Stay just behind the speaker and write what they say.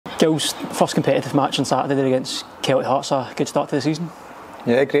Gill's first competitive match on Saturday there against Celtic Hearts, a good start to the season.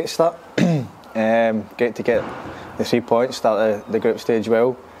 Yeah, great start. Great to get the 3 points, start the group stage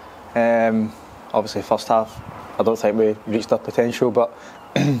well. Obviously first half I don't think we reached our potential, but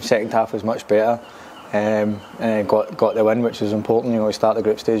second half was much better. And got the win, which is important. We start the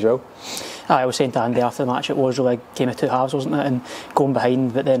group stage well. I was saying to Andy after the match, it was really a game of two halves, wasn't it? And going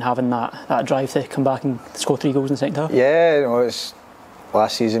behind, but then having that drive to come back and score 3 goals in the second half. Yeah, it's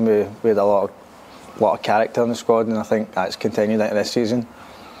last season we had a lot of character in the squad, and I think that's continued into this season.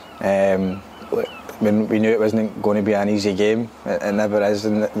 We knew it wasn't going to be an easy game. It never is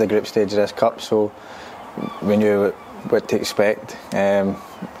in the group stage of this cup, so we knew what to expect.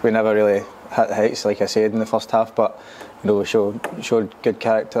 We never really hit the heights, like I said, in the first half, but we showed good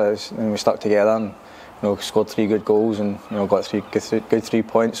character, and we stuck together and scored 3 good goals, and got good 3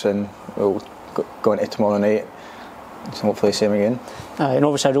 points, and we'll go into tomorrow night. So hopefully the same again. And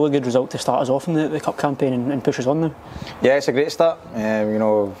obviously a really good result to start us off in the cup campaign and push us on now. Yeah, it's a great start.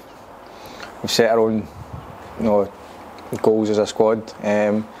 We've set our own goals as a squad,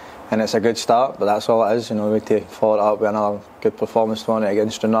 and it's a good start, but that's all it is. We need to follow it up with another good performance tomorrow night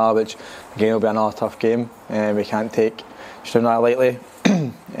against Stranraer, which again will be another tough game. We can't take Stranraer lightly.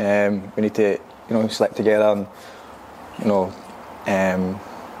 We need to select together and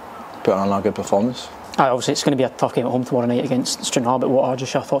put on another good performance. Obviously it's going to be a tough game at home tomorrow night against Stranraer, but what are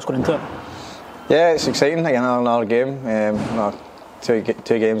just your thoughts going into it? Yeah, it's exciting. Again, another game. Two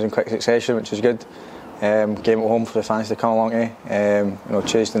games in quick succession, which is good. Game at home for the fans to come along to.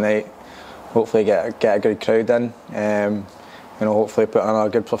 Tuesday night, hopefully get a good crowd in. Hopefully put on another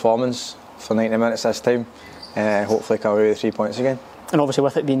good performance for 90 minutes this time. Hopefully come away with 3 points again. And obviously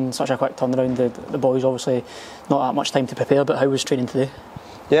with it being such a quick turnaround, the boys obviously not that much time to prepare, but how was training today?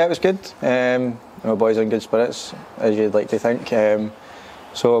 Yeah, it was good. Boys are in good spirits, as you'd like to think.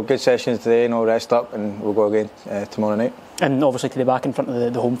 So good sessions today, rest up, and we'll go again tomorrow night. And obviously to be back in front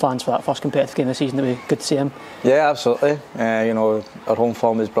of the home fans for that first competitive game of the season, it'll be good to see them. Yeah, absolutely. Our home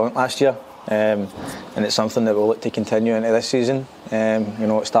form was brilliant last year, and it's something that we'll look to continue into this season.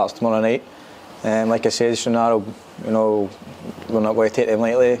 It starts tomorrow night. Like I said, Stranraer, we're not going to take them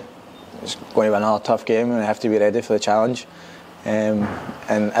lightly. It's going to be another tough game, and we have to be ready for the challenge. And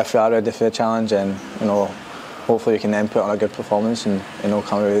if we are ready for the challenge, then hopefully we can then put on a good performance and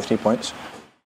come away with 3 points.